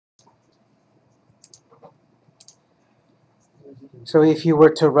So if you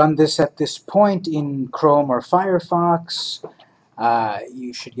were to run this at this point in Chrome or Firefox,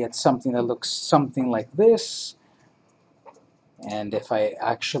 you should get something that looks something like this. And if I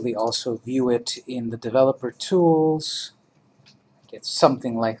actually also view it in the developer tools, get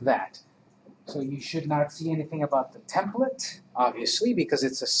something like that. So you should not see anything about the template, obviously, because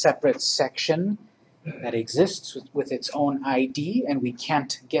it's a separate section that exists with its own ID, and we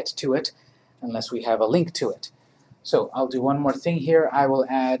can't get to it unless we have a link to it. So I'll do one more thing here. I will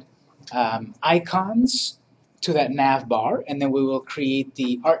add icons to that nav bar, and then we will create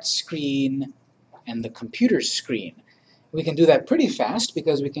the art screen and the computer screen. We can do that pretty fast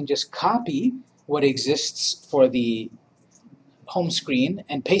because we can just copy what exists for the home screen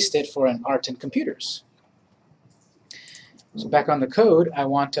and paste it for an art and computers. So back on the code, I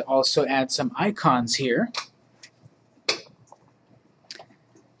want to also add some icons here.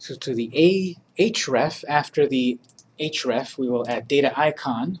 So to the href, after the href, we will add data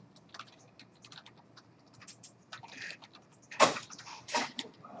icon.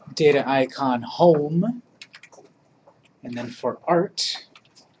 Data icon home. And then for art,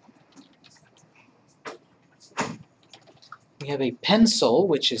 we have a pencil,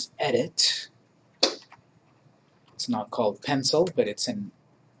 which is edit. It's not called pencil, but it's a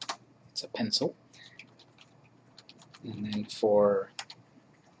pencil. And then for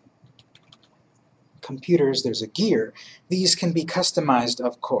computers, there's a gear. These can be customized,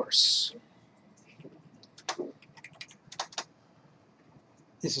 of course.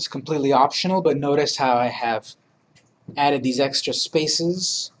 This is completely optional, but notice how I have added these extra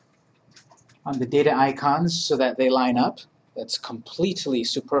spaces on the data icons so that they line up. That's completely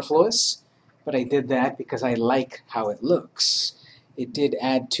superfluous, but I did that because I like how it looks. It did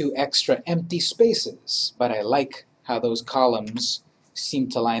add 2 extra empty spaces, but I like how those columns seem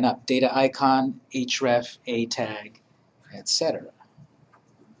to line up. Data icon, href, a tag, etc.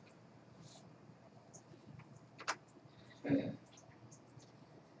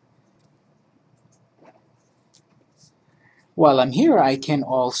 While I'm here, I can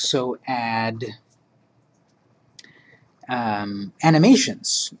also add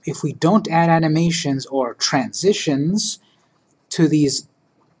animations. If we don't add animations or transitions to these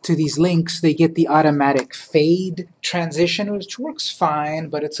links, they get the automatic fade transition, which works fine,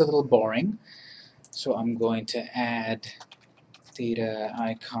 but it's a little boring. So I'm going to add data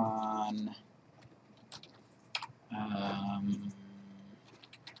icon.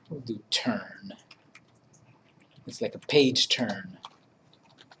 We'll do turn. It's like a page turn.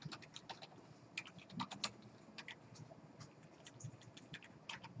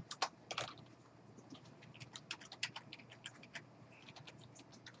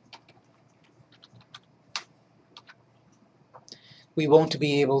 We won't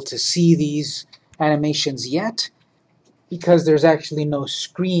be able to see these animations yet because there's actually no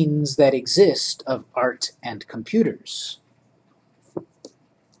screens that exist of art and computers.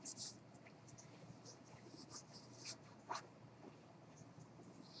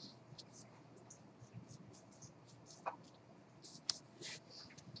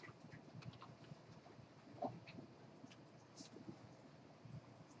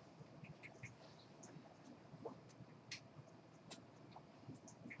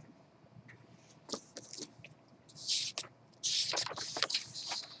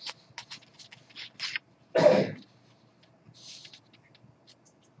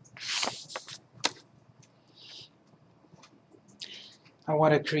 I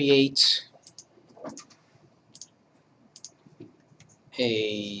want to create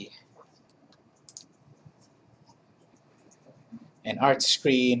an art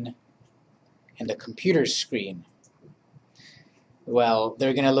screen and a computer screen. Well,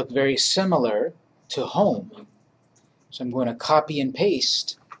 they're going to look very similar to home. So I'm going to copy and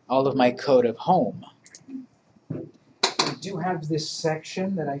paste all of my code of home. I do have this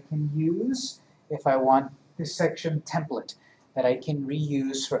section that I can use if I want this section template that I can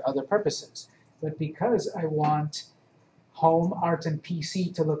reuse for other purposes. But because I want home, art, and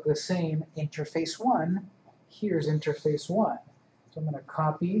PC to look the same, interface 1, here's interface 1. So I'm going to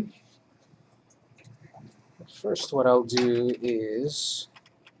copy. First, what I'll do is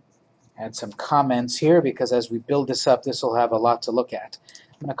add some comments here, because as we build this up, this will have a lot to look at.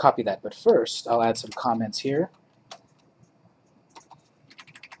 I'm going to copy that, but first I'll add some comments here.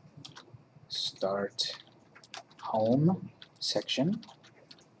 Start home section,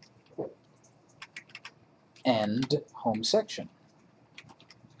 end home section.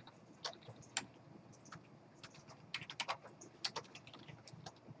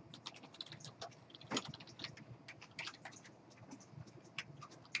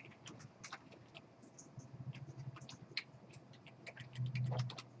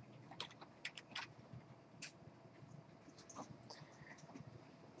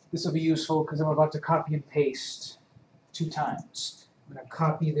 This will be useful because I'm about to copy and paste 2 times. I'm going to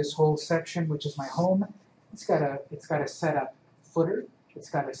copy this whole section, which is my home. It's got a setup footer. It's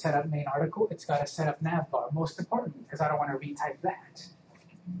got a setup main article. It's got a setup navbar. Most importantly, because I don't want to retype that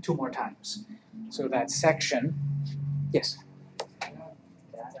 2 more times. So that section, yes. Data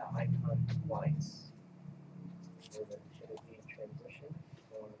icon twice. Should it be a transition?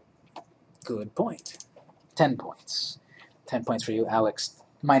 Or Good point. 10 points. 10 points for you, Alex.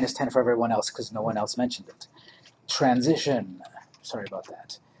 Minus 10 for everyone else because no one else mentioned it. Transition. Sorry about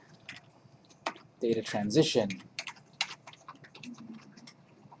that. Data transition.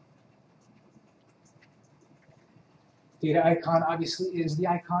 Data icon obviously is the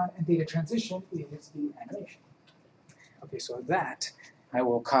icon, and data transition is the animation. Okay, so that I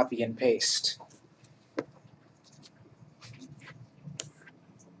will copy and paste.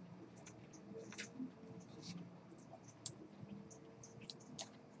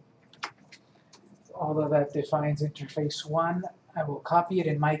 Although that defines interface 1, I will copy it,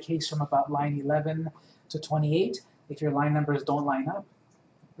 in my case, from about line 11 to 28. If your line numbers don't line up,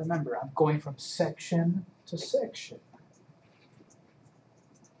 remember, I'm going from section to section.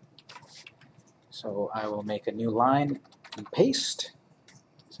 So I will make a new line and paste.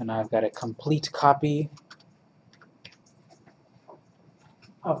 So now I've got a complete copy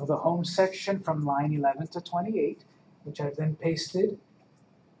of the home section from line 11 to 28, which I've then pasted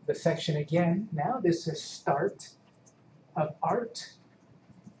the section again. Now this is start of art,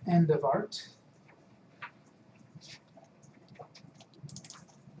 end of art.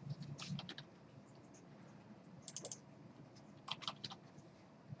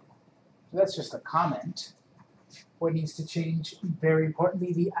 So that's just a comment. What needs to change, very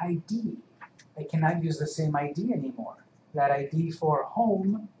importantly, the ID. I cannot use the same ID anymore. That ID for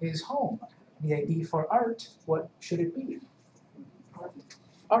home is home. The ID for art, what should it be?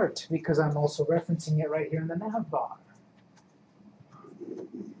 Art, because I'm also referencing it right here in the nav bar.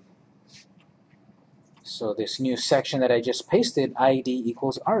 So this new section that I just pasted, ID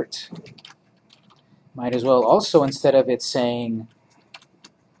equals art. Might as well also, instead of it saying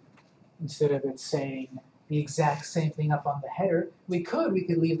the exact same thing up on the header, we could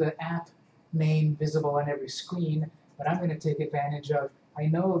leave the app name visible on every screen, but I'm going to take advantage of, I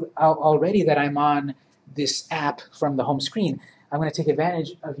know already that I'm on this app from the home screen. I'm going to take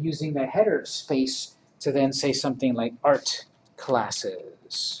advantage of using that header space to then say something like art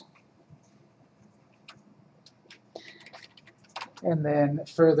classes. And then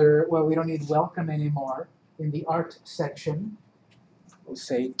further, well, we don't need welcome anymore. In the art section, we'll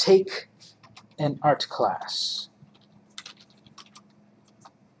say take an art class.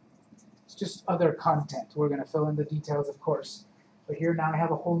 It's just other content. We're going to fill in the details, of course. But here now I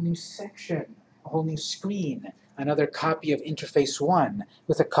have a whole new section, a whole new screen, another copy of interface 1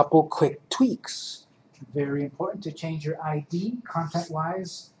 with a couple quick tweaks. Very important to change your ID.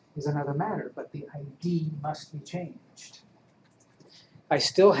 Content-wise is another matter, but the ID must be changed. I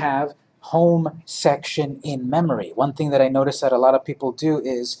still have home section in memory. One thing that I notice that a lot of people do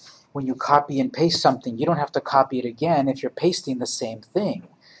is when you copy and paste something, you don't have to copy it again if you're pasting the same thing.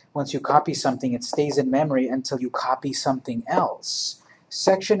 Once you copy something, it stays in memory until you copy something else.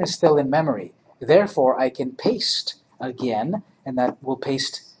 Section is still in memory. Therefore, I can paste again, and that will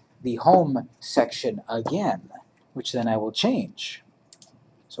paste the home section again, which then I will change.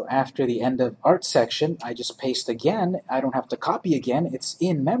 So after the end of art section, I just paste again. I don't have to copy again. It's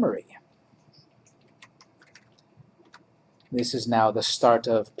in memory. This is now the start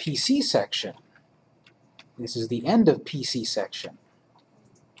of PC section. This is the end of PC section.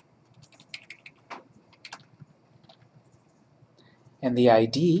 And the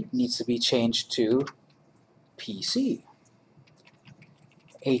ID needs to be changed to PC.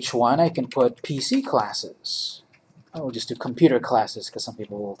 H1, I can put PC classes. I will just do computer classes because some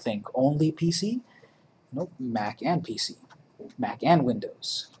people will think only PC. Nope, Mac and PC. Mac and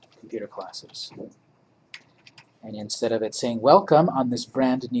Windows. Computer classes. And instead of it saying welcome on this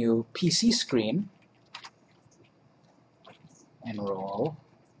brand new PC screen, enroll,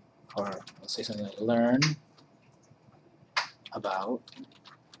 or let's say something like learn about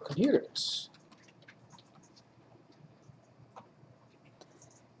computers.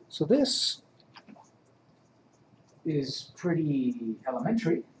 So this is pretty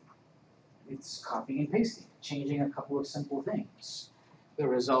elementary. It's copying and pasting, changing a couple of simple things. The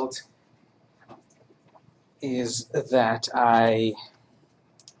result is that I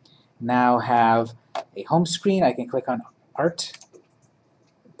now have a home screen. I can click on Art.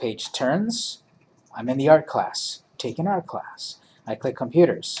 Page turns. I'm in the art class. Take an art class. I click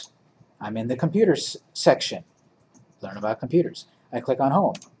Computers. I'm in the Computers section. Learn about computers. I click on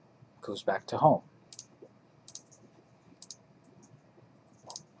Home. goes back to home.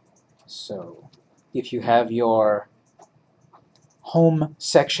 So if you have your home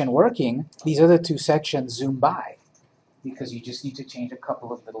section working, these other two sections zoom by because you just need to change a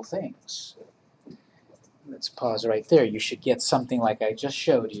couple of little things. Let's pause right there. You should get something like I just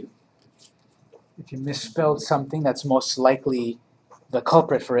showed you. If you misspelled something, that's most likely the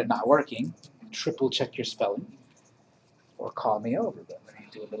culprit for it not working. Triple check your spelling or call me over, but let me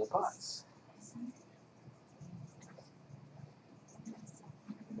do a little pause.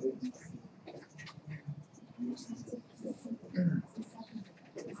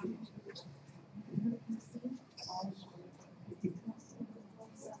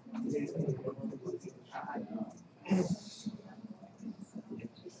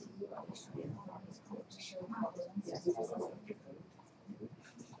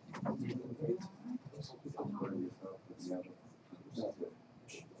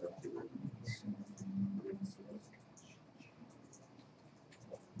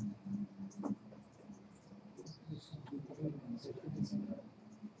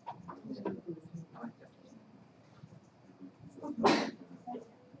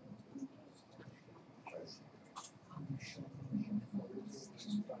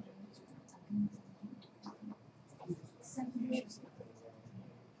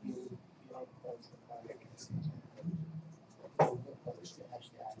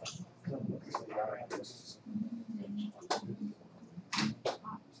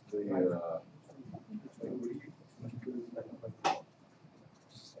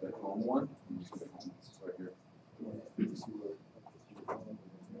 That home one? Right here.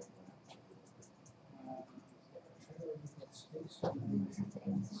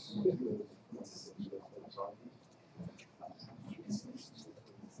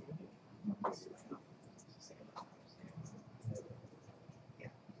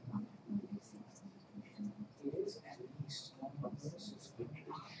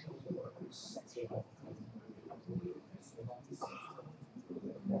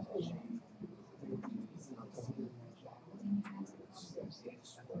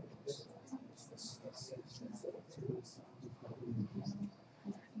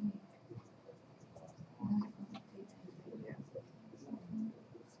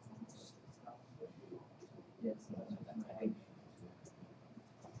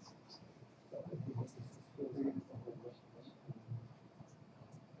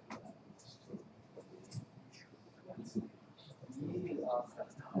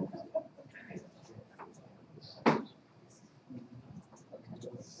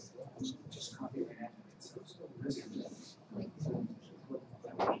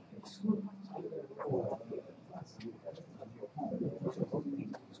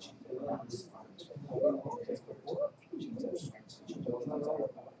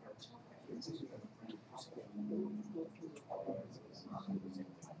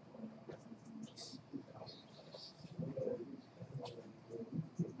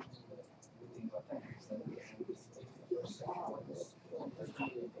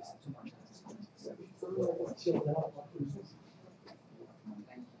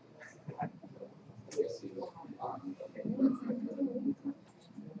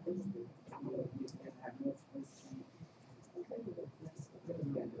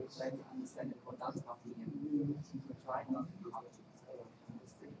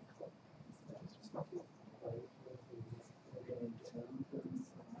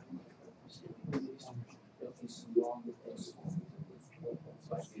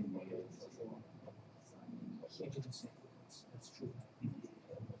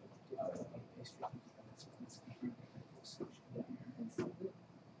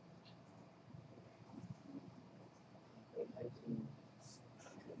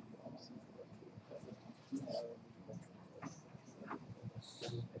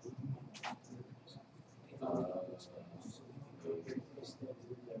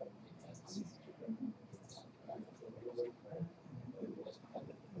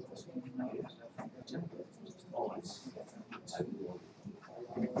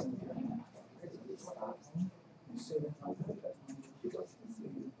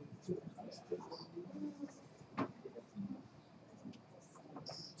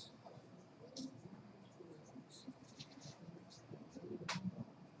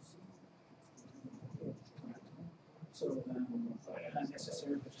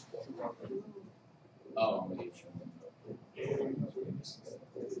 Oh,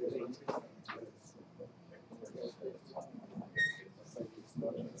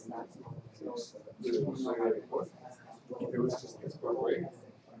 it was just it's far away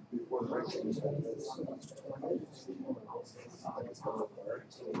before the right.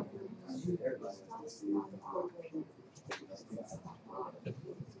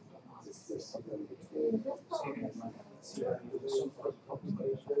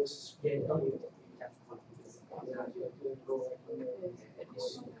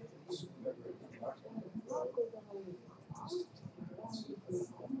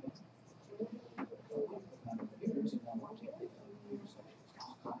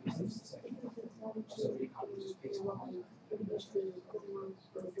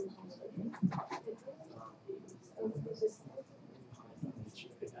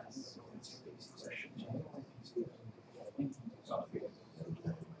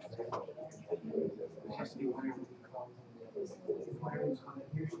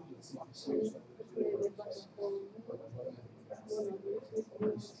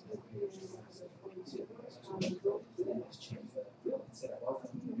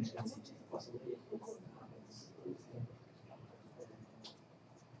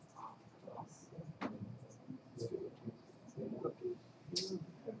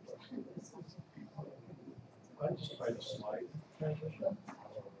 I just tried to slide transition.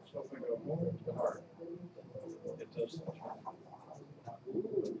 So if I go more to hard, it does the turn.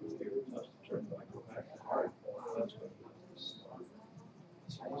 It does the turn, but I go back to hard. That's what it is.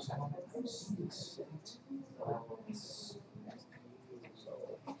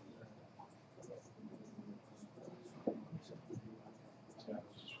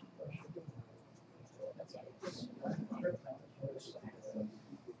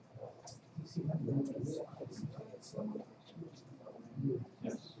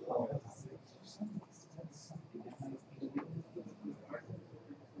 Yes.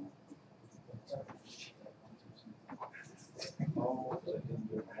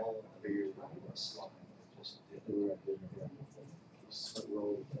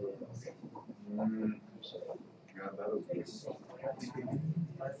 Yeah, that was good.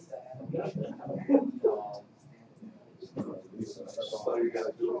 So you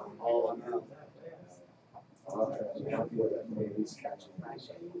gotta do it all on that.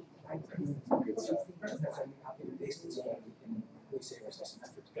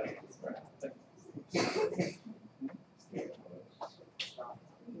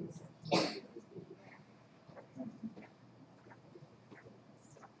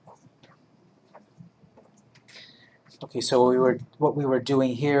 Okay, so what we were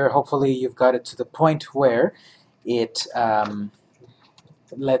doing here, hopefully you've got it to the point where it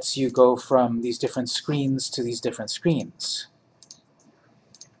lets you go from these different screens to these different screens.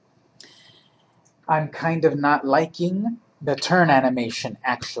 I'm kind of not liking the turn animation,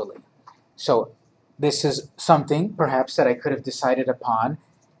 actually. So this is something, perhaps, that I could have decided upon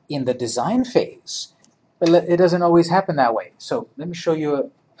in the design phase. But it doesn't always happen that way. So let me show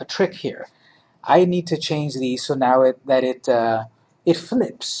you a trick here. I need to change these so now it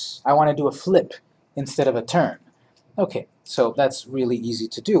flips. I want to do a flip instead of a turn. Okay, so that's really easy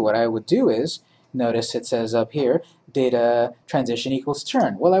to do. What I would do is, notice it says up here, data transition equals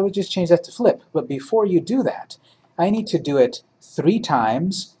turn. Well, I would just change that to flip. But before you do that, I need to do it 3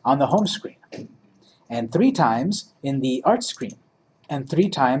 times on the home screen, and 3 times in the art screen, and 3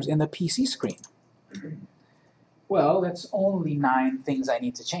 times in the PC screen. Well, that's only 9 things I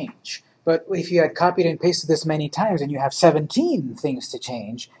need to change. But if you had copied and pasted this many times and you have 17 things to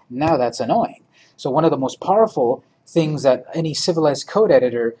change, now that's annoying. So one of the most powerful things that any civilized code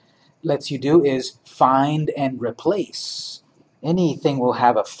editor lets you do is find and replace. Anything will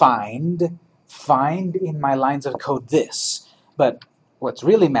have a find in my lines of code this. But what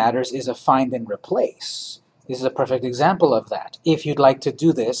really matters is a find and replace. This is a perfect example of that. If you'd like to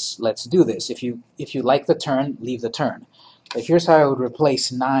do this, let's do this. If you like the turn, leave the turn. But here's how I would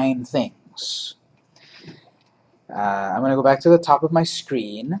replace 9 things. I'm going to go back to the top of my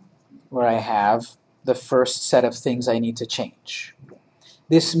screen where I have the first set of things I need to change.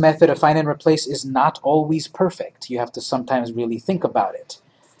 This method of find and replace is not always perfect. You have to sometimes really think about it.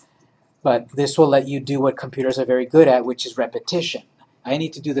 But this will let you do what computers are very good at, which is repetition. I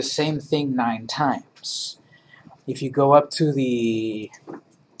need to do the same thing 9 times. If you go up to the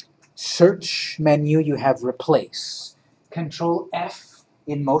search menu, you have replace. Control F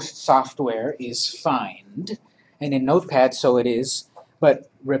in most software is find, and in Notepad so it is, but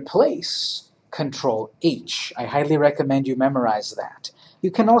replace, Control H. I highly recommend you memorize that. You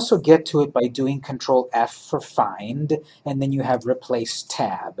can also get to it by doing Control F for find, and then you have replace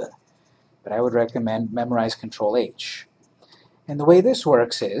tab. But I would recommend memorize Control H. And the way this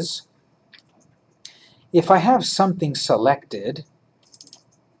works is, if I have something selected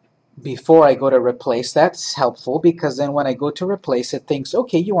before I go to replace, that's helpful because then when I go to replace, it thinks,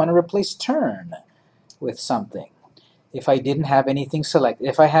 okay, you want to replace turn with something. if I didn't have anything selected,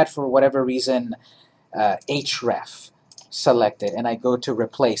 if I had for whatever reason href selected and I go to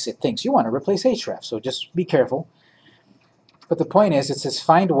replace, it thinks you want to replace href, so just be careful. But the point is, it says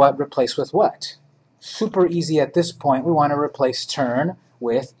find what, replace with what. Super easy at this point. We want to replace turn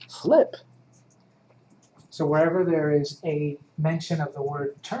with flip. So wherever there is a mention of the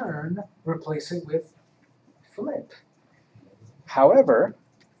word turn, replace it with flip. However,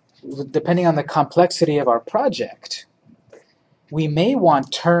 depending on the complexity of our project, we may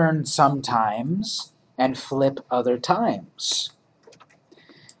want turn sometimes and flip other times.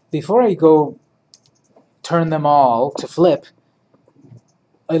 Before I go turn them all to flip,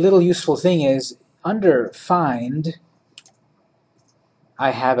 a little useful thing is under find,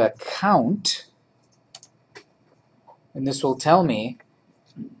 I have a count, and this will tell me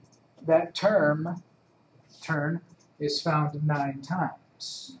that turn is found 9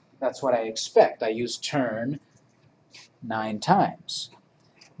 times. That's what I expect. I use turn 9 times.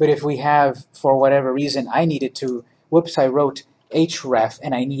 But if we have, for whatever reason, I needed to, whoops, I wrote href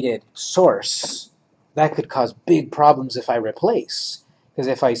and I needed source, that could cause big problems if I replace. Because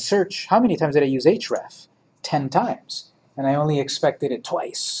if I search, how many times did I use href? 10 times. And I only expected it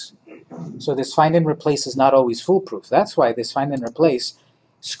twice. So this find and replace is not always foolproof. That's why this find and replace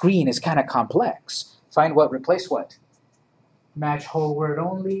screen is kind of complex. Find what, replace what? Match whole word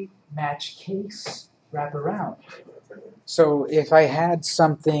only, match case, wrap around. So if I had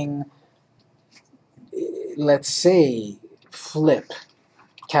something, let's say flip,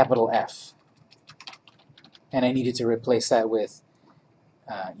 capital F, and I needed to replace that with,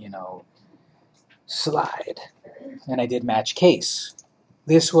 slide, and I did match case,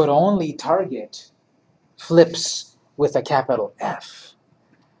 this would only target flips with a capital F.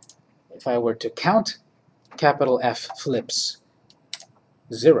 If I were to count capital F flips,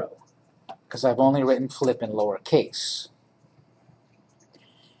 0, because I've only written flip in lowercase.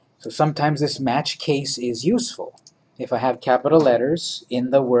 So sometimes this match case is useful. If I have capital letters in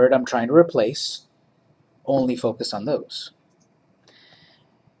the word I'm trying to replace, only focus on those.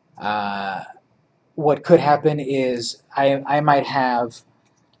 What could happen is I might have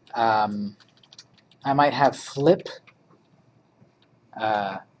flip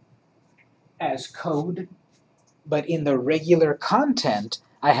as code, but in the regular content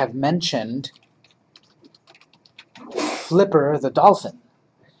I have mentioned Flipper the dolphin.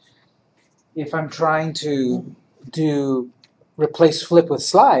 If I'm trying to replace flip with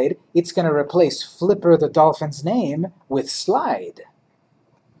slide, it's going to replace Flipper the dolphin's name with slide,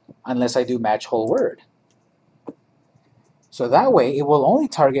 unless I do match whole word. So that way it will only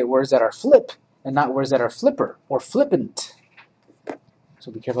target words that are flip and not words that are flipper or flippant.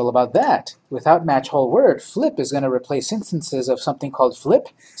 So be careful about that. Without match whole word, flip is going to replace instances of something called flip,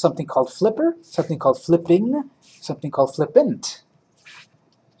 something called flipper, something called flipping, something called flippant.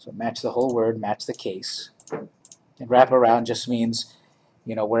 So match the whole word, match the case. And wrap around just means,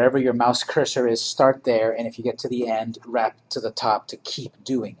 wherever your mouse cursor is, start there, and if you get to the end, wrap to the top to keep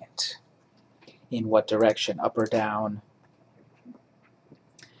doing it. In what direction? Up or down?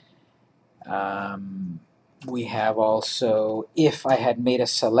 We have also, if I had made a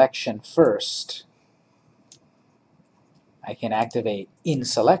selection first, I can activate in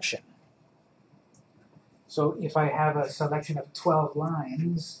selection. So if I have a selection of 12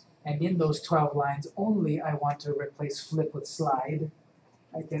 lines, and in those 12 lines only I want to replace flip with slide,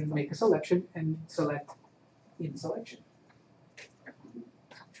 I can make a selection and select in selection.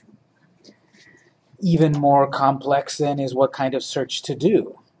 Even more complex then is what kind of search to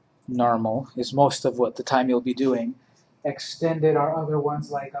do. Normal is most of what the time you'll be doing. Extended are other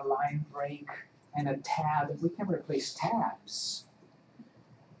ones like a line break and a tab. We can replace tabs.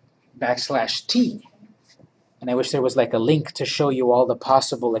 \T. And I wish there was like a link to show you all the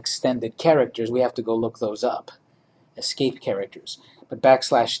possible extended characters. We have to go look those up. Escape characters. But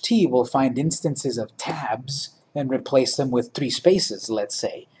 \T will find instances of tabs and replace them with 3 spaces, let's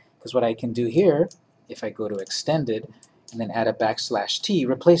say. Because what I can do here, if I go to extended and then add a \T,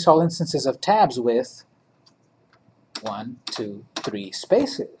 replace all instances of tabs with 1, 2, 3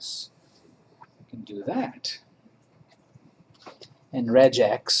 spaces. I can do that. And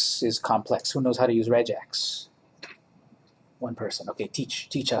regex is complex. Who knows how to use regex? One person. Okay,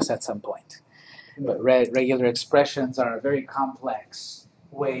 teach us at some point. But regular expressions are a very complex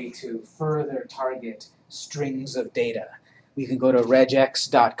way to further target strings of data. We can go to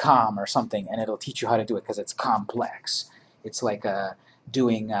regex.com or something, and it'll teach you how to do it because it's complex. It's like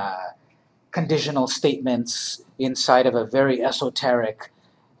doing conditional statements inside of a very esoteric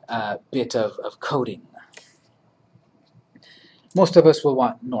bit of coding. Most of us will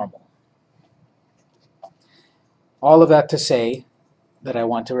want normal. All of that to say that I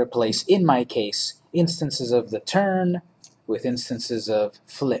want to replace, in my case, instances of the turn with instances of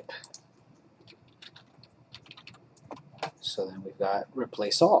flip. So then we've got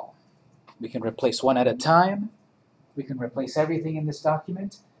replace all. We can replace one at a time. We can replace everything in this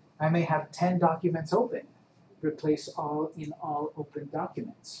document. I may have 10 documents open. Replace all in all open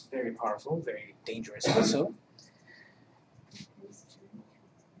documents. Very powerful, very dangerous also.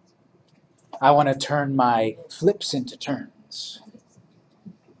 I want to turn my flips into turns.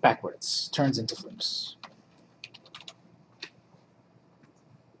 Backwards, turns into flips.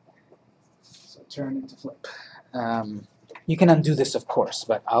 So turn into flip. You can undo this, of course,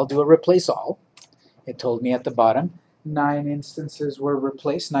 but I'll do a replace all. It told me at the bottom 9 instances were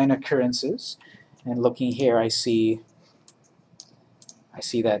replaced, 9 occurrences. And looking here, I see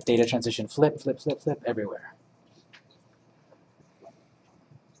that data transition flip, flip, flip, flip everywhere.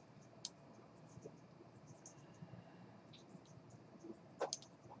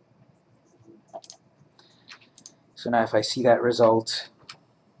 So now if I see that result,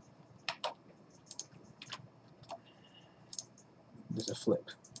 there's a flip.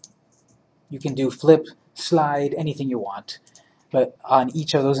 You can do flip, slide, anything you want, but on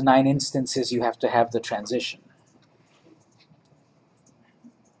each of those 9 instances you have to have the transition.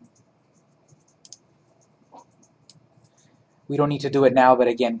 We don't need to do it now, but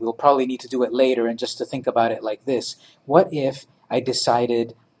again, we'll probably need to do it later. And just to think about it like this, what if I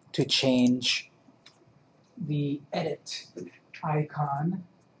decided to change the edit icon?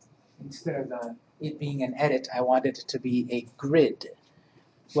 Instead of it being an edit, I want it to be a grid.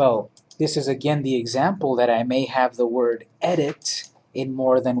 Well, this is again the example that I may have the word edit in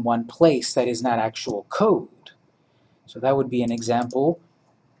more than one place that is not actual code. So that would be an example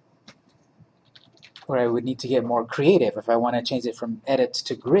where I would need to get more creative. If I want to change it from edit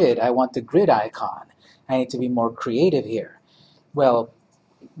to grid, I want the grid icon. I need to be more creative here. Well,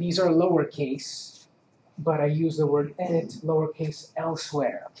 these are lowercase, but I use the word edit lowercase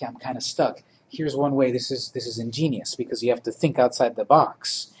elsewhere. Okay, I'm kind of stuck. Here's one way this is ingenious, because you have to think outside the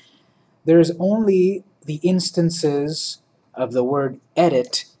box. There's only the instances of the word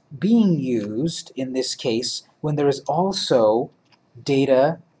edit being used in this case when there is also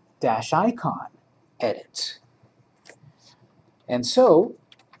data-icon edit. And so,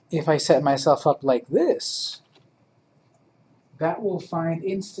 if I set myself up like this, that will find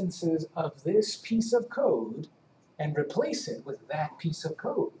instances of this piece of code and replace it with that piece of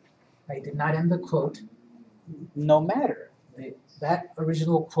code. I did not end the quote, no matter. That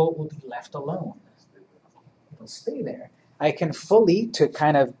original quote will be left alone. It'll stay there. I can fully, to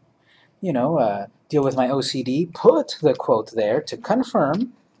kind of, deal with my OCD, put the quote there to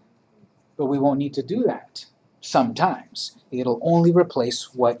confirm, but we won't need to do that sometimes. It'll only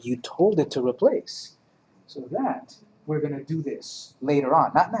replace what you told it to replace. So that, we're going to do this later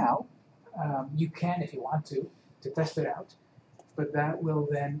on. Not now. You can if you want to test it out. But that will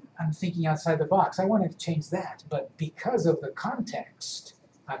then, I'm thinking outside the box. I want to change that, but because of the context,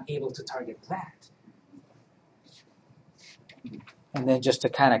 I'm able to target that. And then just to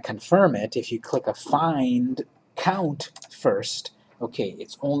kind of confirm it, if you click a find count first, okay,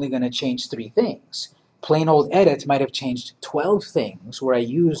 it's only going to change 3 things. Plain old edit might have changed 12 things where I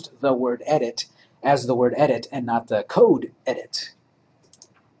used the word edit as the word edit and not the code edit.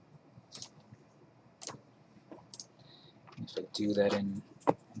 If I do that and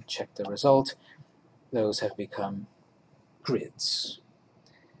check the result, those have become grids.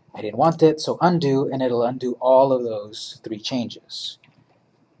 I didn't want it, so undo, and it'll undo all of those 3 changes.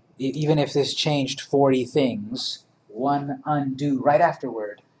 Even if this changed 40 things, one undo right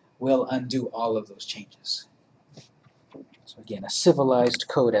afterward will undo all of those changes. So again, a civilized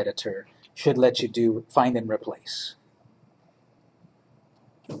code editor should let you do find and replace.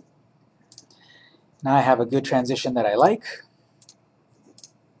 Now I have a good transition that I like.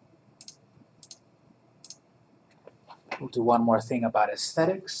 We'll do one more thing about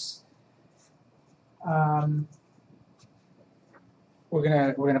aesthetics. We're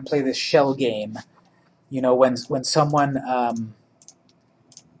gonna play this shell game. You know, when someone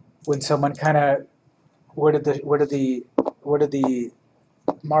kind of where did the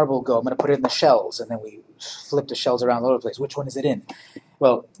marble go? I'm gonna put it in the shells, and then we flip the shells around all over the place. Which one is it in?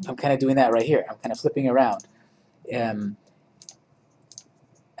 Well, I'm kind of doing that right here. I'm kind of flipping around, and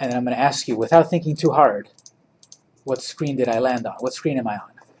then I'm gonna ask you without thinking too hard. What screen did I land on? What screen am I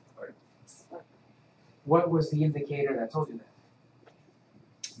on? What was the indicator that told you that?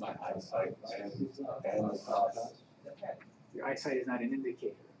 My eyesight and Your eyesight is not an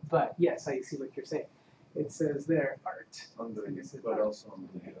indicator. But yes, I see what you're saying. It says there, art. what else on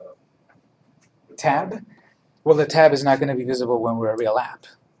the Tab. Well, the tab is not going to be visible when we're a real app.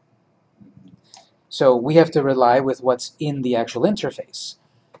 So we have to rely with what's in the actual interface.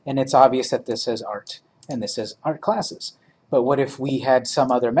 And it's obvious that this says art and this says art classes. But what if we had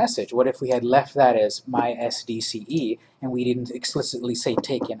some other message? What if we had left that as my SDCE and we didn't explicitly say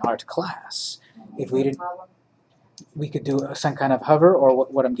take an art class? If we didn't, we could do some kind of hover, or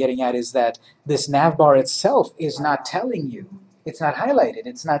what I'm getting at is that this navbar itself is not telling you. It's not highlighted.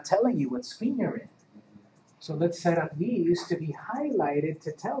 It's not telling you what screen you're in. So let's set up these to be highlighted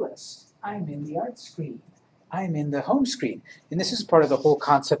to tell us, I'm in the art screen. I'm in the home screen. And this is part of the whole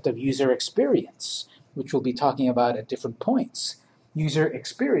concept of user experience, which we'll be talking about at different points. User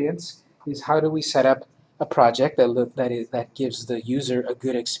experience is how do we set up a project that gives the user a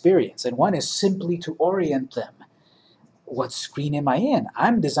good experience. And one is simply to orient them. What screen am I in?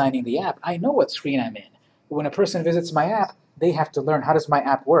 I'm designing the app. I know what screen I'm in. But when a person visits my app, they have to learn how does my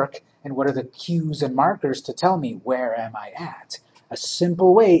app work and what are the cues and markers to tell me where am I at. A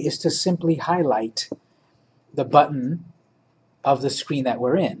simple way is to simply highlight the button of the screen that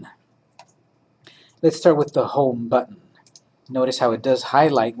we're in. Let's start with the home button. Notice how it does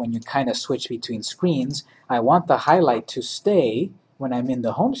highlight when you kind of switch between screens. I want the highlight to stay when I'm in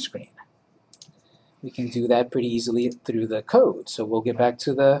the home screen. We can do that pretty easily through the code. So we'll get back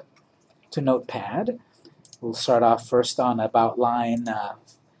to Notepad. We'll start off first on about line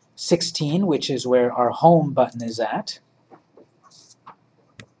 16, which is where our home button is at.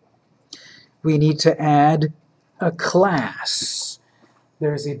 We need to add a class.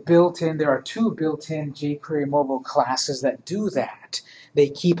 There are two built-in jQuery mobile classes that do that. They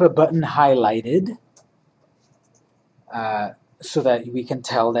keep a button highlighted so that we can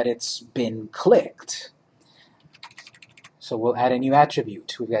tell that it's been clicked. So we'll add a new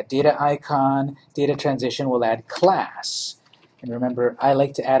attribute. We've got data icon, data transition, we'll add class. And remember, I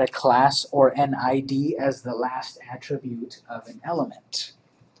like to add a class or an ID as the last attribute of an element.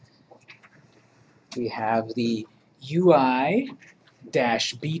 We have the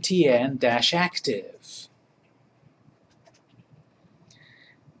UI-btn-active.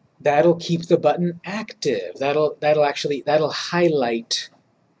 That'll keep the button active. That'll highlight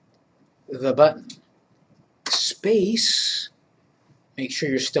the button. Space, make sure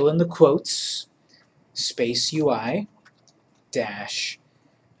you're still in the quotes, space UI dash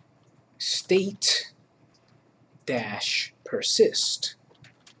state dash persist.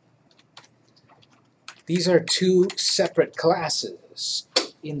 These are two separate classes.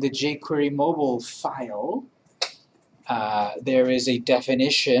 In the jQuery mobile file, there is a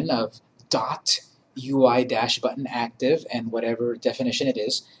definition of dot UI dash button active and whatever definition it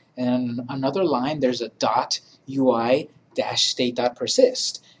is. And on another line, there's a dot UI dash state dot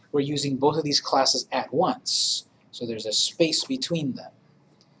persist. We're using both of these classes at once. So there's a space between them.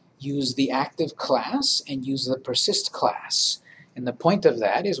 Use the active class and use the persist class. And the point of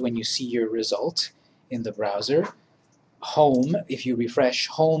that is when you see your result in the browser, home, if you refresh,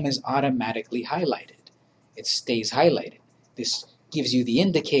 home is automatically highlighted. It stays highlighted. This gives you the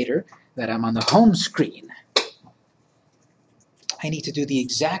indicator that I'm on the home screen. I need to do the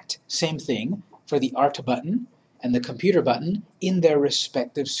exact same thing for the art button and the computer button in their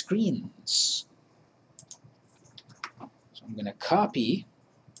respective screens. So I'm going to copy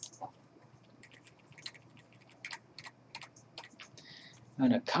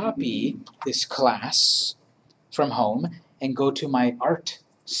this class from home and go to my art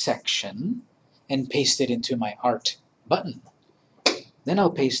section and paste it into my art button. Then I'll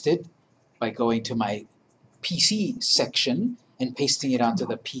paste it by going to my PC section and pasting it onto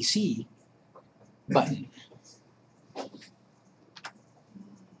the PC button.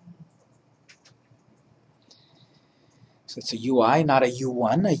 So it's a UI, not a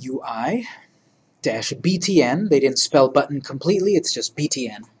U1, a UI dash BTN. They didn't spell button completely, it's just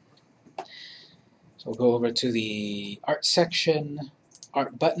BTN. So we'll go over to the art section,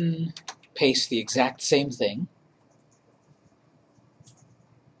 art button, paste the exact same thing.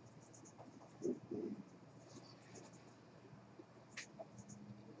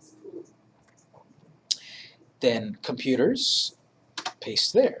 Then computers,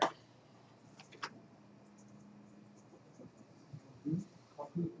 paste there.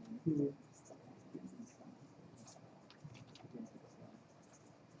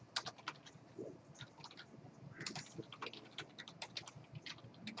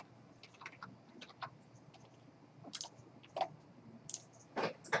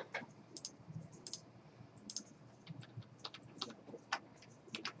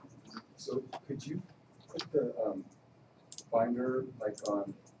 So could you put the binder like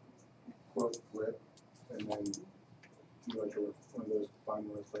on quote flip and then do like one of those bind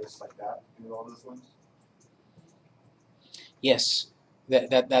and replace like that? Do all those ones? Yes,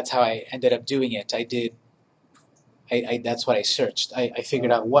 that's how I ended up doing it. That's what I searched. I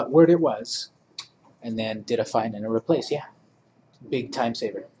figured out what word it was, and then did a find and a replace. Yeah, big time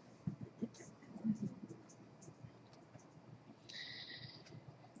saver.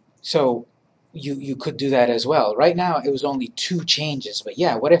 So you could do that as well. Right now it was only 2 changes, but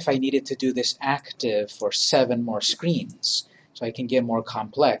yeah, what if I needed to do this active for 7 more screens? So I can get more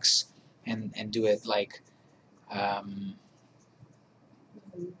complex and do it like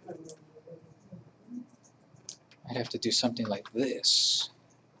I'd have to do something like this.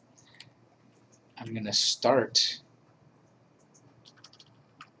 I'm going to start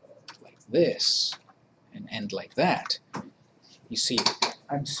like this and end like that. You see,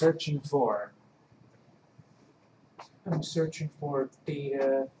 I'm searching for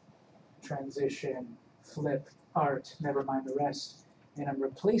data, transition, flip, art, never mind the rest. And I'm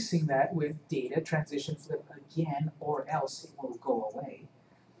replacing that with data, transition, flip again, or else it will go away.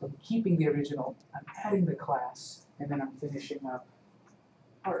 I'm keeping the original, I'm adding the class, and then I'm finishing up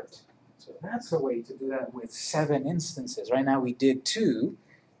art. So that's a way to do that with 7 instances. Right now we did 2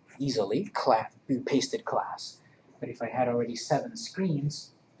 easily, we pasted class. But if I had already 7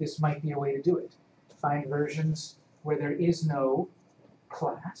 screens, this might be a way to do it. Find versions where there is no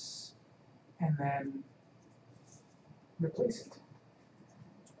class, and then replace it.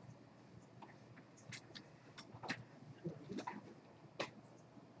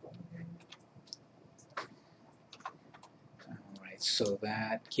 Alright, so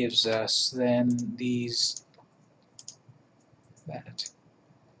that gives us then that.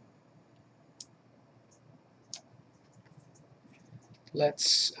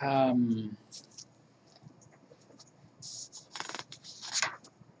 Let's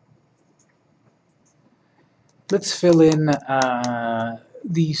fill in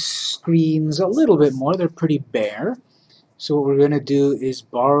these screens a little bit more. They're pretty bare. So what we're going to do is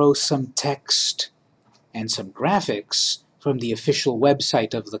borrow some text and some graphics from the official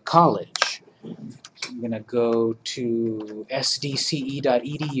website of the college. So I'm going to go to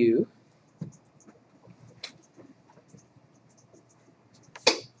sdce.edu.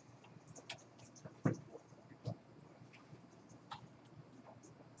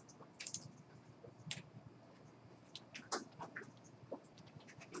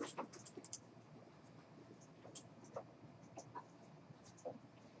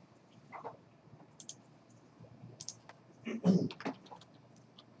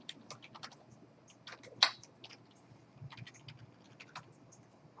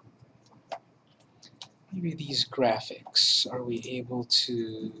 Maybe these graphics, are we able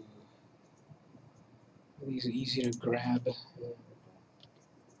to, are these easy to grab?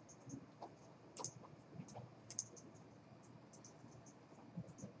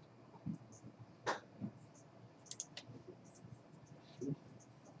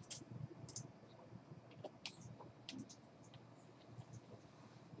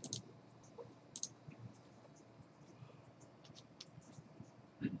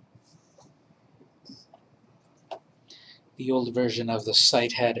 The old version of the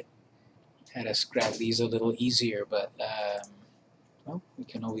site had us grab these a little easier, but well, we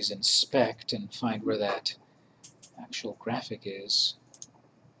can always inspect and find where that actual graphic is.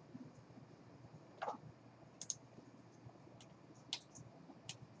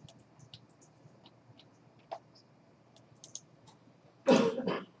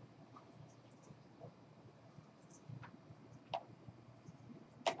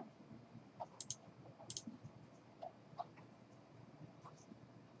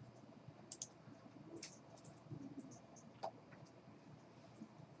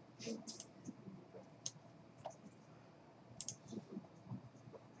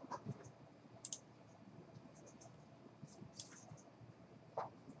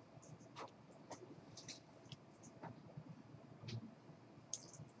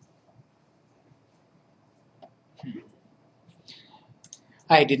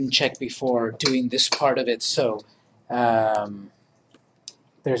 I didn't check before doing this part of it, so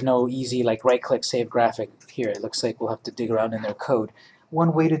there's no easy like right-click save graphic here. It looks like we'll have to dig around in their code.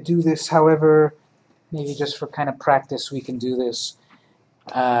 One way to do this, however, maybe just for kind of practice, we can do this.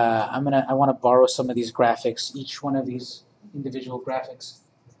 I want to borrow some of these graphics, each one of these individual graphics.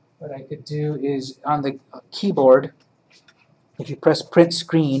 What I could do is on the keyboard, if you press print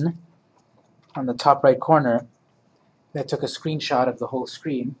screen on the top right corner, that took a screenshot of the whole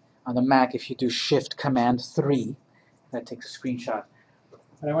screen. On the Mac, if you do Shift Command 3, that takes a screenshot.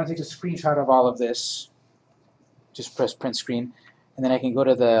 But I want to take a screenshot of all of this. Just press print screen, and then I can go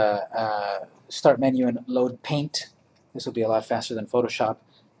to the start menu and load Paint. This will be a lot faster than Photoshop,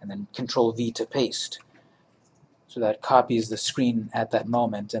 and then Control V to paste. So that copies the screen at that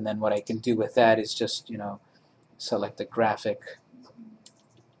moment, and then what I can do with that is just, you know, select the graphic.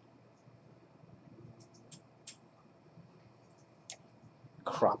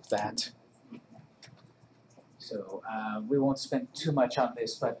 Crop that. So we won't spend too much on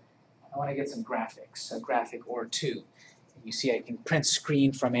this, but I want to get some graphics, a graphic or two. You see I can print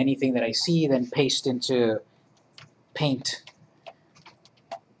screen from anything that I see, then paste into Paint,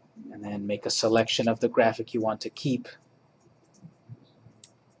 and then make a selection of the graphic you want to keep.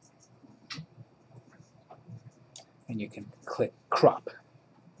 And you can click Crop.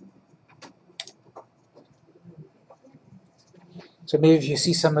 So maybe if you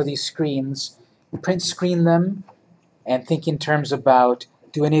see some of these screens, print screen them and think in terms about,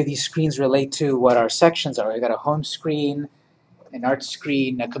 do any of these screens relate to what our sections are? We've got a home screen, an art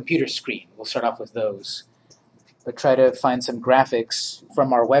screen, a computer screen. We'll start off with those. But try to find some graphics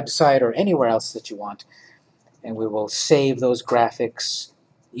from our website or anywhere else that you want. And we will save those graphics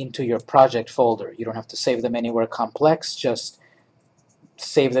into your project folder. You don't have to save them anywhere complex, just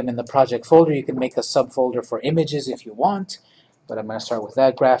save them in the project folder. You can make a subfolder for images if you want, but I'm going to start with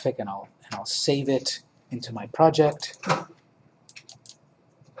that graphic and I'll save it into my project.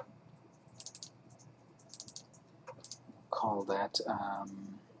 Call that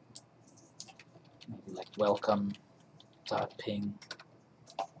maybe like welcome.ping.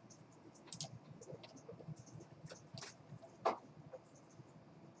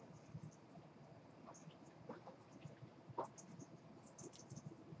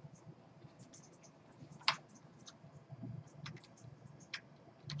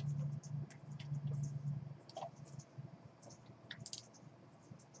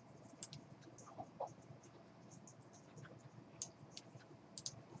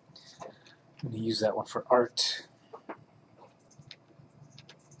 I'm going to use that one for art.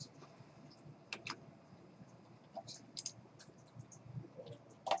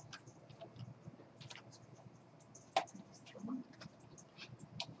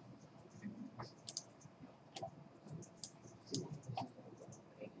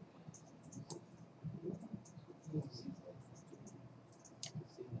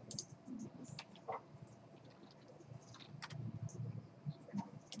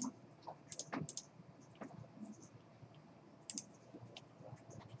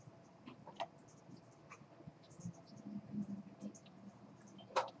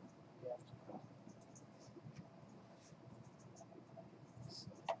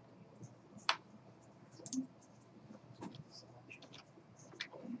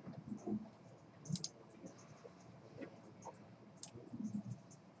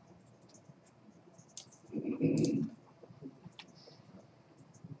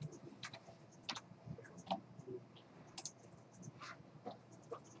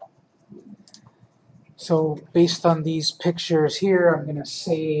 So based on these pictures here, I'm going to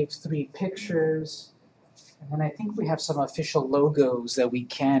save 3 pictures. And then I think we have some official logos that we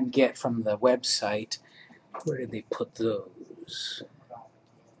can get from the website. Where did they put those?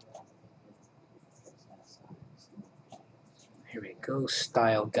 Here we go,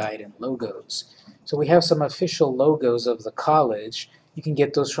 Style Guide and Logos. So we have some official logos of the college. You can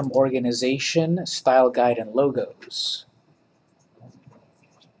get those from Organization, Style Guide, and Logos.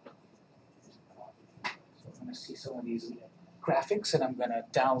 So I'm going to see some of these graphics, and I'm going to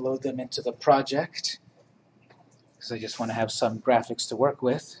download them into the project because I just want to have some graphics to work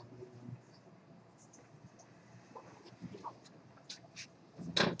with.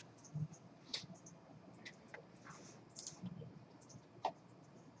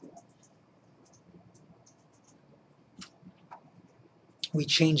 We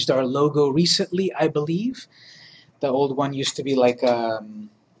changed our logo recently, I believe. The old one used to be like a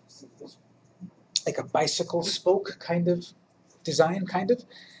bicycle spoke kind of design, kind of.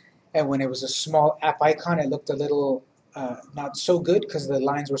 And when it was a small app icon, it looked a little not so good because the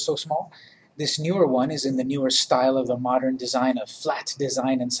lines were so small. This newer one is in the newer style of the modern design, of flat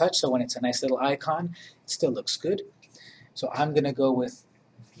design and such. So when it's a nice little icon, it still looks good. So I'm going to go with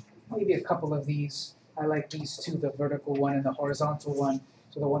maybe a couple of these. I like these two, the vertical one and the horizontal one.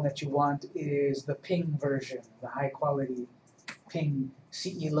 So the one that you want is the Ping version, the high quality Ping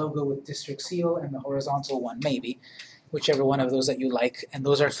CE logo with district seal, and the horizontal one maybe, whichever one of those that you like. And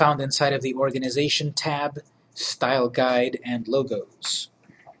those are found inside of the Organization tab, Style Guide, and Logos.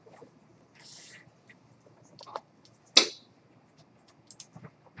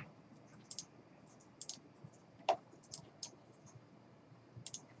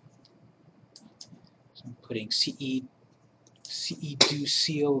 So I'm putting CE do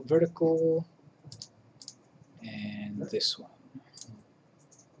seal vertical, and this one.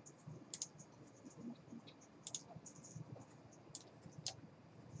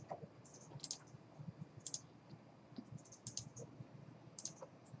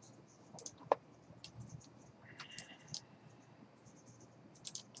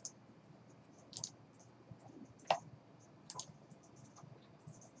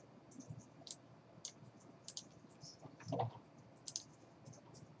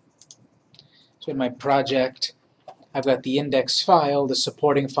 So in my project, I've got the index file, the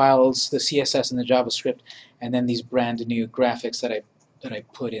supporting files, the CSS and the JavaScript, and then these brand new graphics that I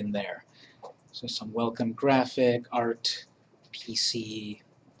put in there. So some welcome graphic, art, PC,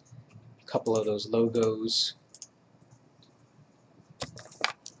 a couple of those logos.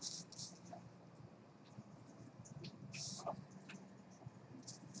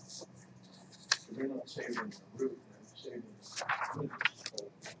 You're not saving the root, you're saving the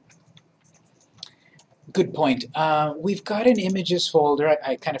Good point. We've got an images folder.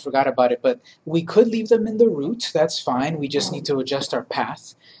 I kind of forgot about it, but we could leave them in the root. That's fine. We just need to adjust our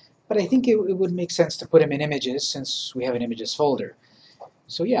path. But I think it would make sense to put them in images since we have an images folder.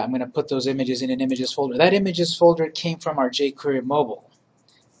 So yeah, I'm going to put those images in an images folder. That images folder came from our jQuery mobile.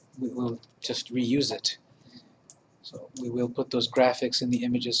 We'll just reuse it. So we will put those graphics in the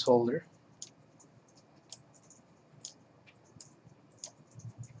images folder.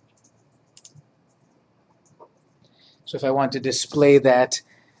 So if I want to display that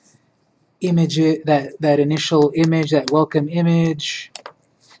image, that initial image, that welcome image,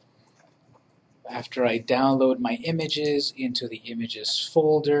 after I download my images into the images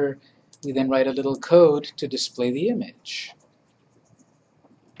folder, we then write a little code to display the image.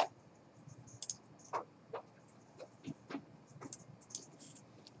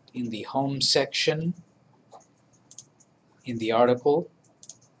 In the home section, in the article,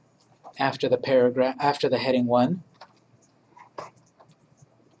 after the paragraph, after the heading 1,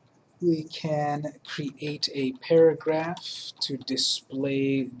 we can create a paragraph to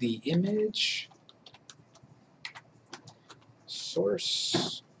display the image.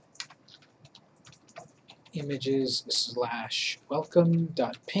 Source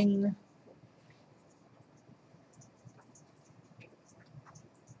images/welcome.ping.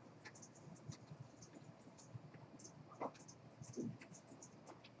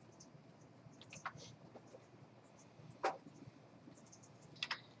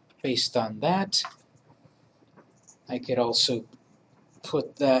 Based on that, I could also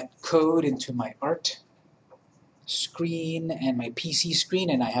put that code into my art screen and my PC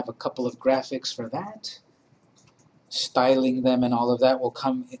screen, and I have a couple of graphics for that. Styling them and all of that will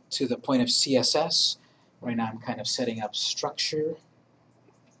come to the point of CSS. Right now I'm kind of setting up structure.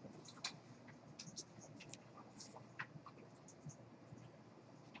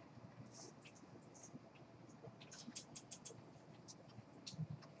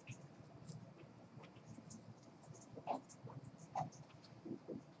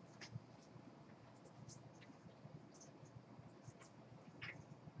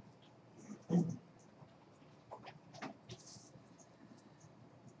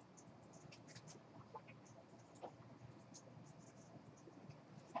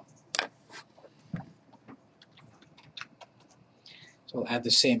 So I'll add the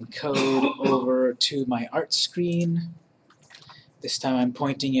same code over to my art screen. This time I'm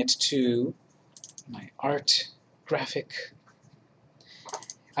pointing it to my art graphic.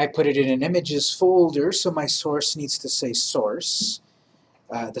 I put it in an images folder, so my source needs to say source.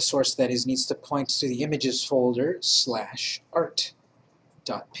 The source, that is, needs to point to the images folder /art.ping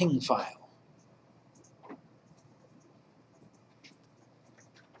file.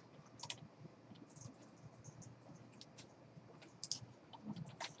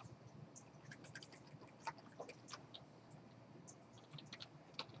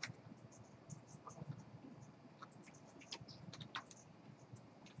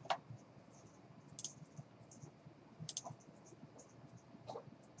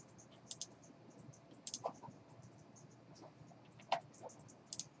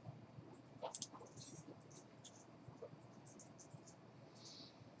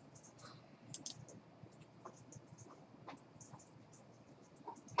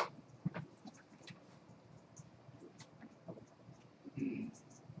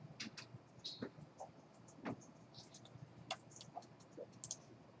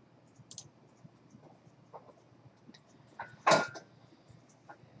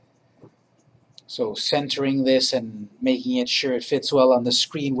 So centering this and making it sure it fits well on the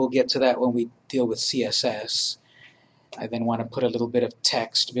screen, we'll get to that when we deal with CSS. I then want to put a little bit of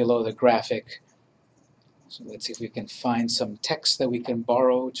text below the graphic. So let's see if we can find some text that we can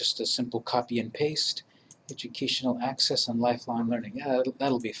borrow, just a simple copy and paste. Educational access and lifelong learning. Yeah,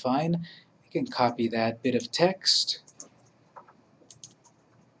 that'll be fine. We can copy that bit of text.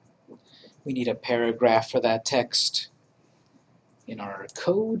 We need a paragraph for that text in our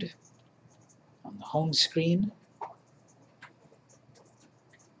code on the home screen.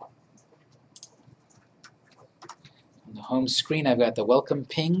 On the home screen, I've got the welcome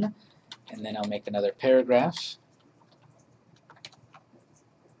ping, and then I'll make another paragraph.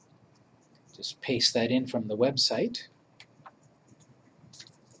 Just paste that in from the website.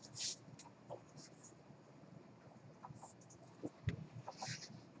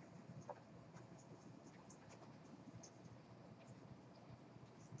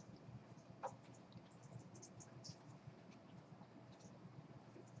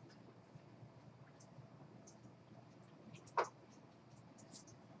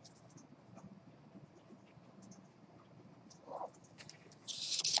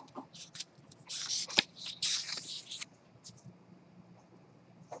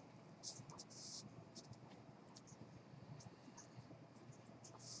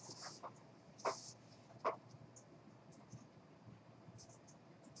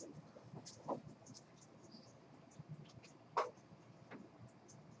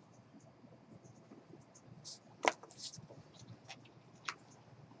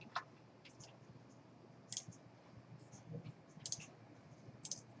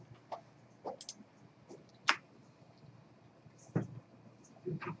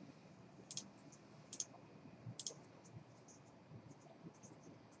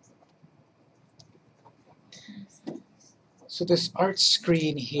 So this art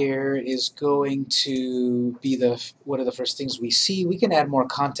screen here is going to be one of the first things we see. We can add more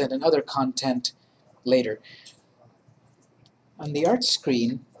content and other content later. On the art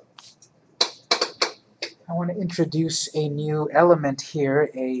screen, I want to introduce a new element here,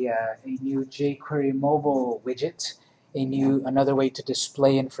 a new jQuery mobile widget, another way to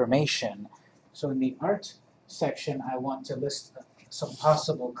display information. So in the art section, I want to list some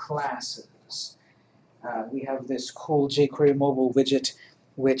possible classes. We have this cool jQuery mobile widget,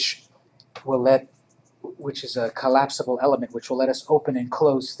 which is a collapsible element, which will let us open and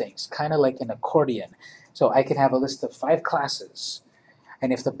close things, kind of like an accordion. So I can have a list of 5 classes,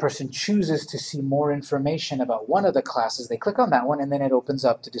 and if the person chooses to see more information about one of the classes, they click on that one, and then it opens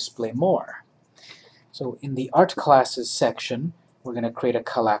up to display more. So in the art classes section, we're going to create a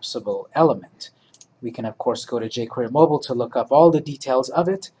collapsible element. We can, of course, go to jQuery Mobile to look up all the details of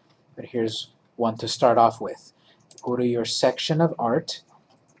it, but here's one to start off with. Go to your section of art.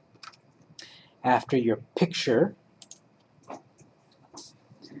 After your picture,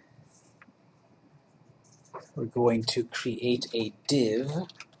 we're going to create a div. So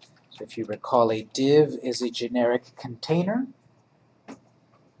if you recall, a div is a generic container.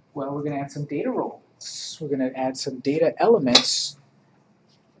 Well, we're going to add some data roles. We're going to add some data elements.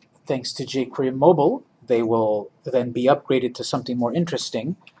 Thanks to jQuery Mobile, they will then be upgraded to something more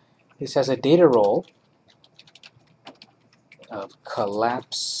interesting. This has a data role of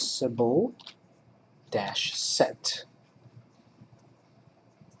collapsible-set.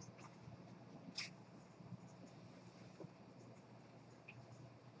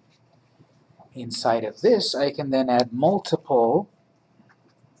 Inside of this, I can then add multiple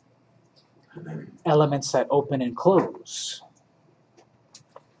elements that open and close.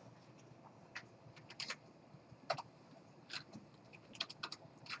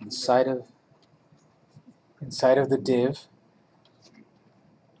 Inside of the div,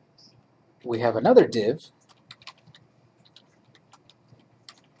 we have another div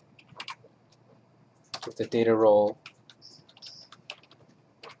with the data role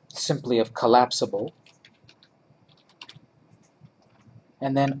simply of collapsible,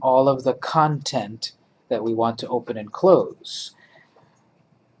 and then all of the content that we want to open and close.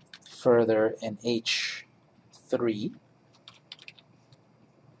 Further, in H3,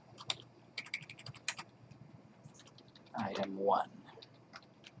 item 1.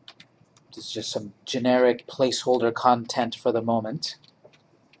 This is just some generic placeholder content for the moment.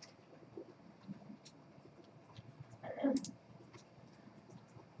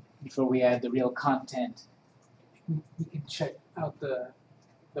 Before we add the real content, we can check out the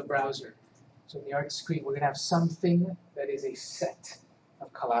browser. So in the art screen, we're going to have something that is a set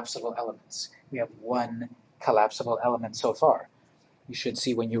of collapsible elements. We have one collapsible element so far. You should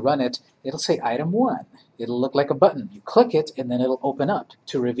see when you run it, it'll say item 1. It'll look like a button. You click it, and then it'll open up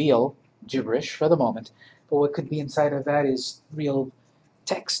to reveal gibberish for the moment. But what could be inside of that is real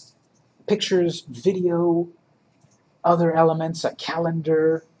text, pictures, video, other elements, a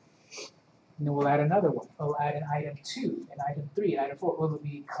calendar. And then we'll add another one. We'll add an item 2, an item 3, an item 4. Will it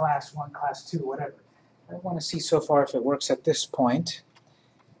be class 1, class 2, whatever? I want to see so far if it works at this point.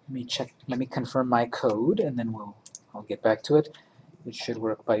 Let me check. Let me confirm my code, and then I'll get back to it. It should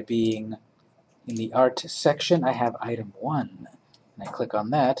work by being in the art section. I have item 1, and I click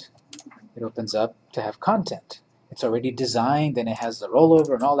on that. It opens up to have content. It's already designed, and it has the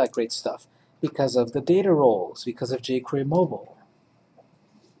rollover and all that great stuff because of the data roles, because of jQuery Mobile.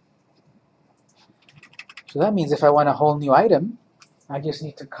 So that means if I want a whole new item, I just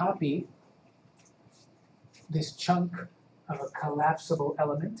need to copy this chunk of a collapsible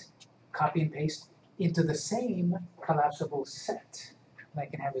element, copy and paste into the same collapsible set. And I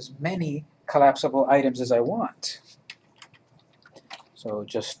can have as many collapsible items as I want. So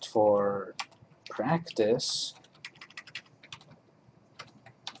just for practice,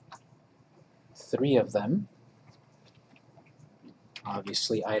 3 of them.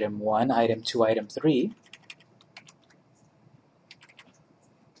 Obviously item 1, item 2, item 3.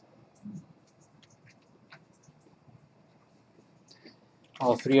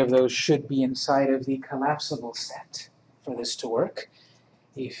 All 3 of those should be inside of the collapsible set for this to work.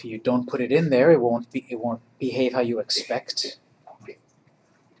 If you don't put it in there, it won't behave how you expect.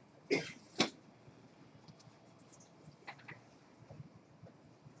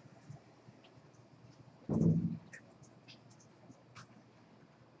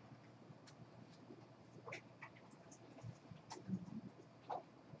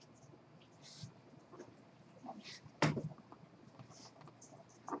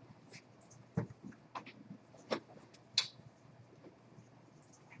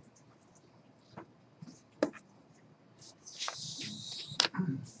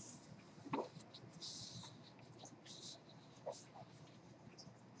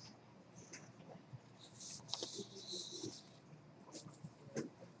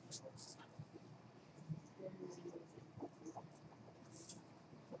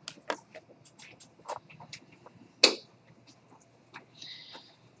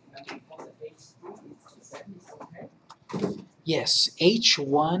 Yes,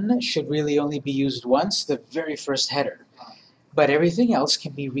 H1 should really only be used once, the very first header. But everything else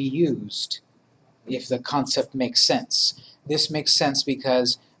can be reused if the concept makes sense. This makes sense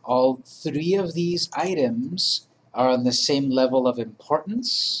because all 3 of these items are on the same level of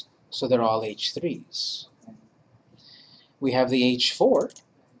importance, so they're all H3s. We have the H4,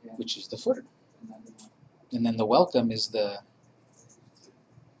 which is the footer. And then the welcome is the,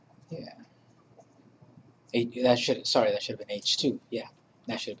 that should have been H2. Yeah,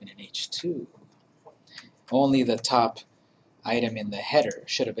 that should have been an H2. Only the top item in the header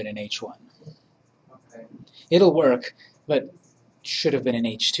should have been an H1. Okay. It'll work, but should have been an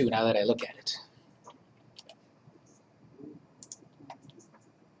H2 now that I look at it.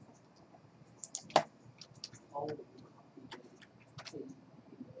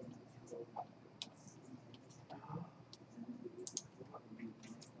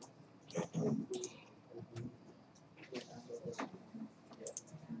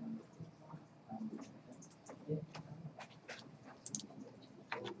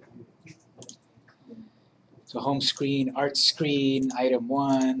 So home screen, art screen, item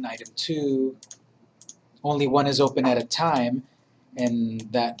 1, item 2. Only one is open at a time, and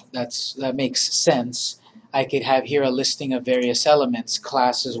that makes sense. I could have here a listing of various elements,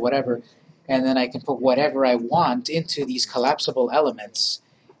 classes, whatever, and then I can put whatever I want into these collapsible elements,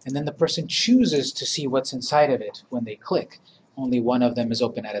 and then the person chooses to see what's inside of it when they click. Only one of them is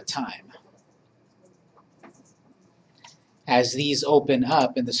open at a time. As these open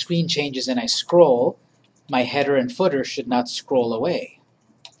up and the screen changes and I scroll, my header and footer should not scroll away.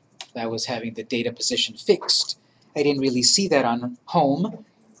 That was having the data position fixed. I didn't really see that on home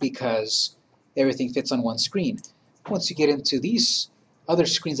because everything fits on one screen. Once you get into these other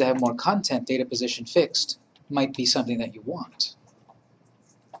screens that have more content, data position fixed might be something that you want.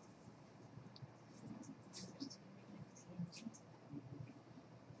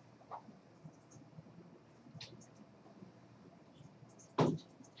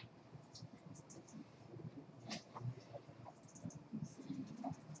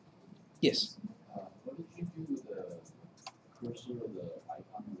 Yes? What did you do with the cursor or the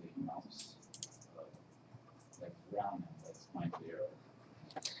icon of the mouse? Like round, that's my clear.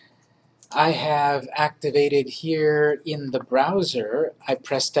 I have activated here in the browser, I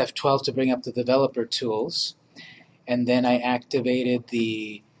pressed F12 to bring up the developer tools, and then I activated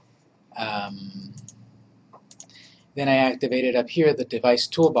the then I activated up here the device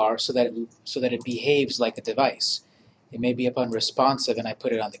toolbar so that it behaves like a device. It may be up on responsive, and I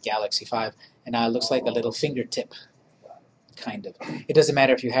put it on the Galaxy 5, and now it looks like a little fingertip, kind of. It doesn't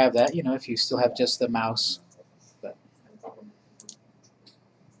matter if you have that, you know, if you still have just the mouse. But.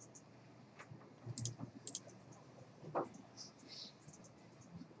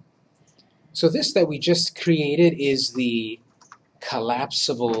 So this that we just created is the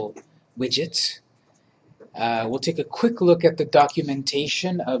collapsible widget. We'll take a quick look at the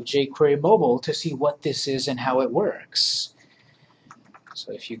documentation of jQuery Mobile to see what this is and how it works.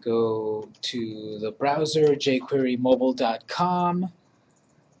 So if you go to the browser, jQueryMobile.com,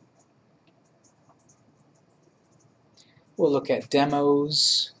 we'll look at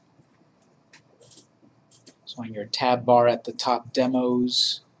demos. On your tab bar at the top,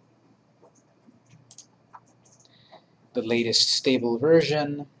 demos, the latest stable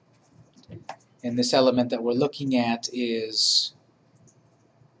version. And this element that we're looking at is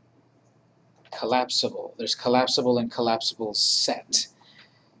collapsible. There's collapsible and collapsible set.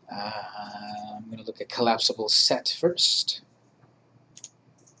 I'm going to look at collapsible set first.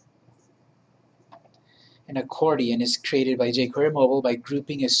 An accordion is created by jQuery Mobile by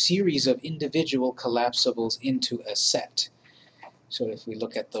grouping a series of individual collapsibles into a set. So if we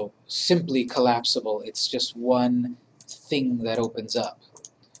look at the simply collapsible, it's just one thing that opens up.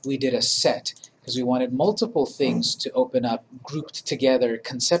 We did a set because we wanted multiple things to open up grouped together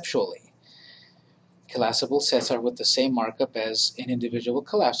conceptually. Collapsible sets are with the same markup as an individual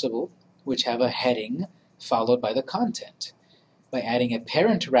collapsible, which have a heading followed by the content. By adding a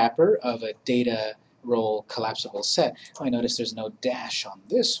parent wrapper of a data role collapsible set, I notice there's no dash on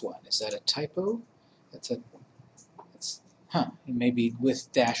this one. Is that a typo? It may be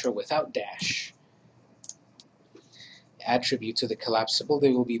with dash or without dash. Attribute to the collapsible,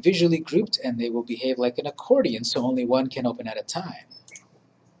 they will be visually grouped and they will behave like an accordion, so only one can open at a time.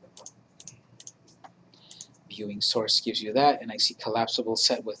 Viewing source gives you that, and I see collapsible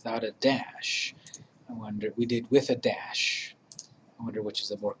set without a dash. I wonder, we did with a dash. I wonder which is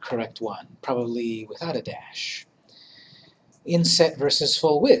the more correct one. Probably without a dash. Inset versus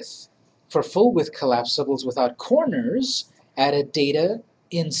full width. For full width collapsibles without corners, add a data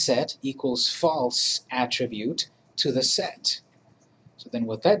inset equals false attribute to the set. So then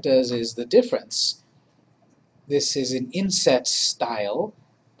what that does is the difference. This is an inset style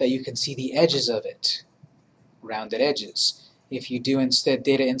that you can see the edges of it, rounded edges. If you do instead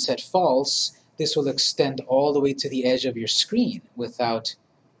data inset false, this will extend all the way to the edge of your screen without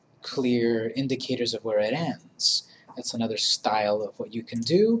clear indicators of where it ends. That's another style of what you can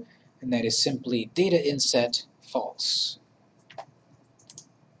do, and that is simply data inset false.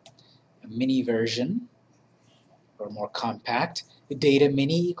 A mini version, or more compact, data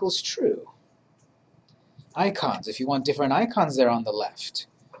mini equals true. Icons, if you want different icons there on the left.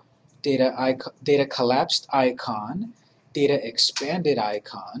 Data collapsed icon, data expanded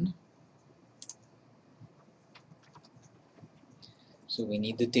icon. So we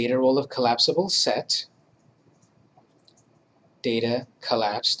need the data role of collapsible set, data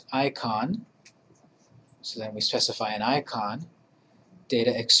collapsed icon. So then we specify an icon,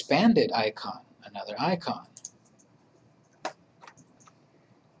 data expanded icon, another icon.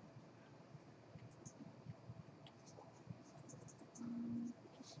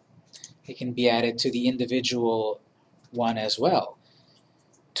 It can be added to the individual one as well.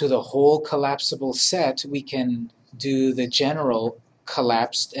 To the whole collapsible set, we can do the general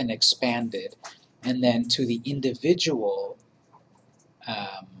collapsed and expanded, and then to the individual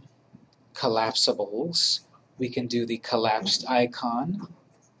collapsibles, we can do the collapsed icon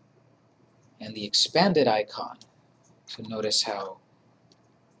and the expanded icon. So notice how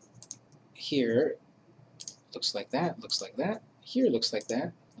here looks like that, looks like that, here looks like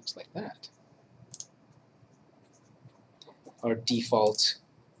that, looks like that. Our default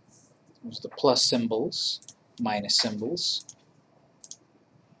was the plus symbols, minus symbols.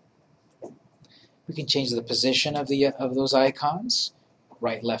 We can change the position of those icons,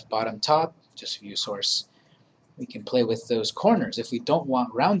 right, left, bottom, top, just view source. We can play with those corners. If we don't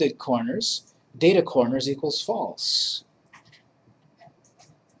want rounded corners, data corners equals false.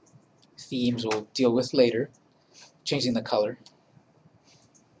 Themes we'll deal with later, changing the color.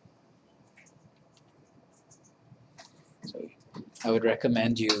 So I would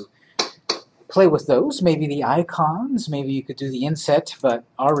recommend you play with those, maybe the icons, maybe you could do the inset, but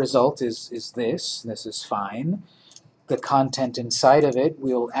our result is this. This is fine. The content inside of it,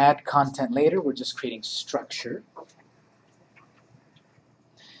 we'll add content later, we're just creating structure.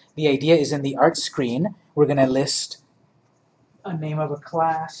 The idea is in the art screen, we're going to list a name of a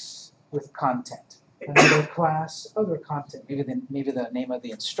class with content. Another class, other content, maybe the name of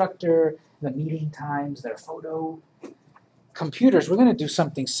the instructor, the meeting times, their photo. Computers, we're going to do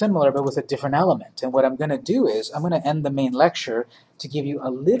something similar but with a different element. And what I'm going to do is I'm going to end the main lecture to give you a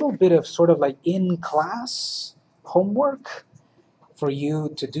little bit of sort of like in-class homework for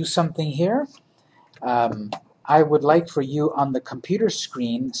you to do something here. I would like for you on the computer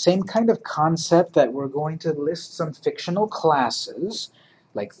screen, same kind of concept that we're going to list some fictional classes,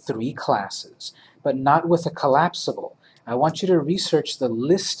 like 3 classes, but not with a collapsible. I want you to research the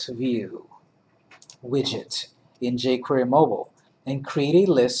list view widget in jQuery Mobile and create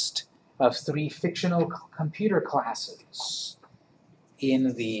a list of 3 fictional computer classes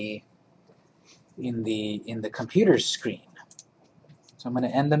in the computer screen. So I'm going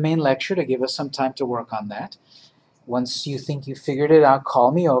to end the main lecture to give us some time to work on that. Once you think you figured it out, call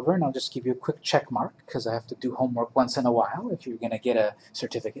me over and I'll just give you a quick check mark because I have to do homework once in a while if you're going to get a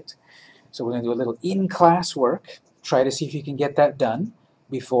certificate. So we're going to do a little in-class work. Try to see if you can get that done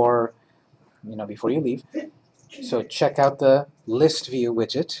before you leave. So check out the list view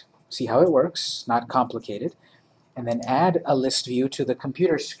widget, see how it works, not complicated, and then add a list view to the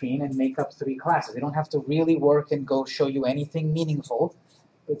computer screen and make up 3 classes. They don't have to really work and go show you anything meaningful,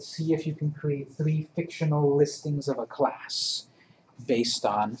 but see if you can create 3 fictional listings of a class based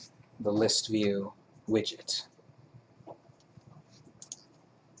on the list view widget.